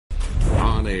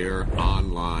on air,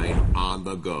 online, on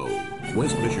the go.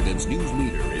 West Michigan's news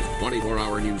leader is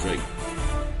 24-hour News 8.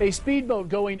 A speedboat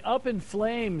going up in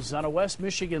flames on a West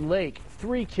Michigan lake.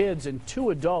 3 kids and 2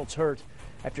 adults hurt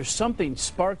after something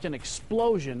sparked an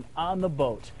explosion on the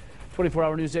boat.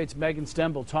 24-hour News 8's Megan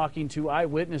Stemble talking to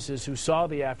eyewitnesses who saw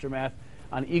the aftermath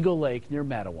on Eagle Lake near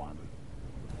Matawan.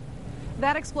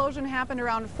 That explosion happened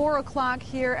around 4 o'clock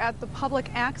here at the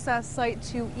public access site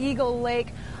to Eagle Lake.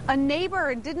 A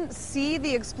neighbor didn't see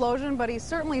the explosion, but he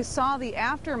certainly saw the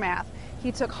aftermath.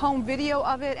 He took home video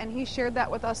of it, and he shared that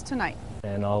with us tonight.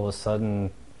 And all of a sudden,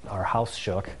 our house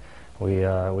shook.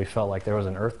 We felt like there was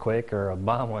an earthquake or a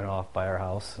bomb went off by our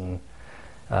house. And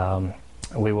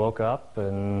we woke up,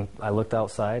 and I looked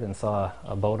outside and saw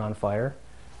a boat on fire.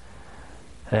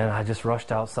 And I just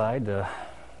rushed outside to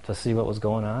see what was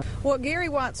going on. What Gary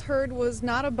Watts heard was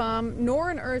not a bomb nor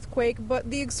an earthquake, but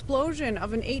the explosion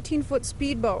of an 18-foot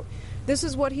speedboat. This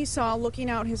is what he saw looking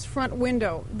out his front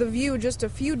window, the view just a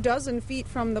few dozen feet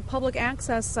from the public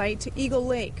access site to Eagle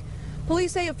Lake.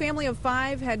 Police say a family of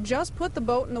 5 had just put the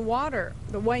boat in the water.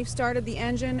 The wife started the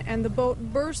engine and the boat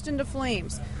burst into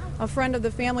flames. A friend of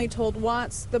the family told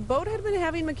Watts the boat had been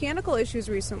having mechanical issues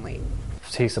recently.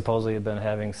 He supposedly had been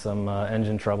having some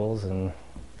engine troubles, and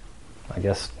I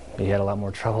guess he had a lot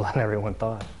more trouble than everyone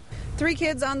thought. 3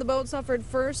 kids on the boat suffered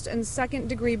first and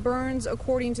second-degree burns,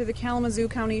 according to the Kalamazoo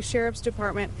County Sheriff's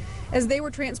Department. As they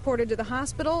were transported to the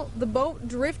hospital, the boat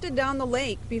drifted down the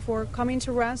lake before coming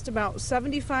to rest about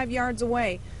 75 yards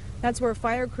away. That's where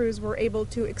fire crews were able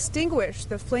to extinguish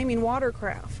the flaming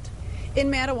watercraft. In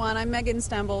Matawan, I'm Megan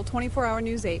Stemble, 24-hour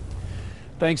News 8.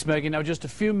 Thanks, Megan. Now, just a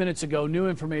few minutes ago, new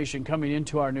information coming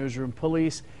into our newsroom.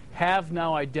 Police have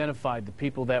now identified the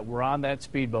people that were on that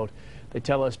speedboat. They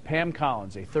tell us Pam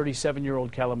Collins, a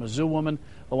 37-year-old Kalamazoo woman,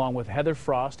 along with Heather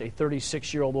Frost, a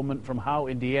 36-year-old woman from Howe,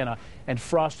 Indiana, and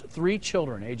Frost's 3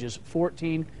 children, ages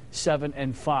 14, 7,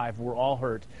 and 5, were all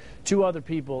hurt. 2 other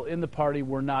people in the party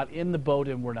were not in the boat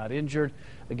and were not injured.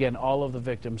 Again, all of the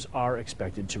victims are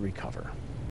expected to recover.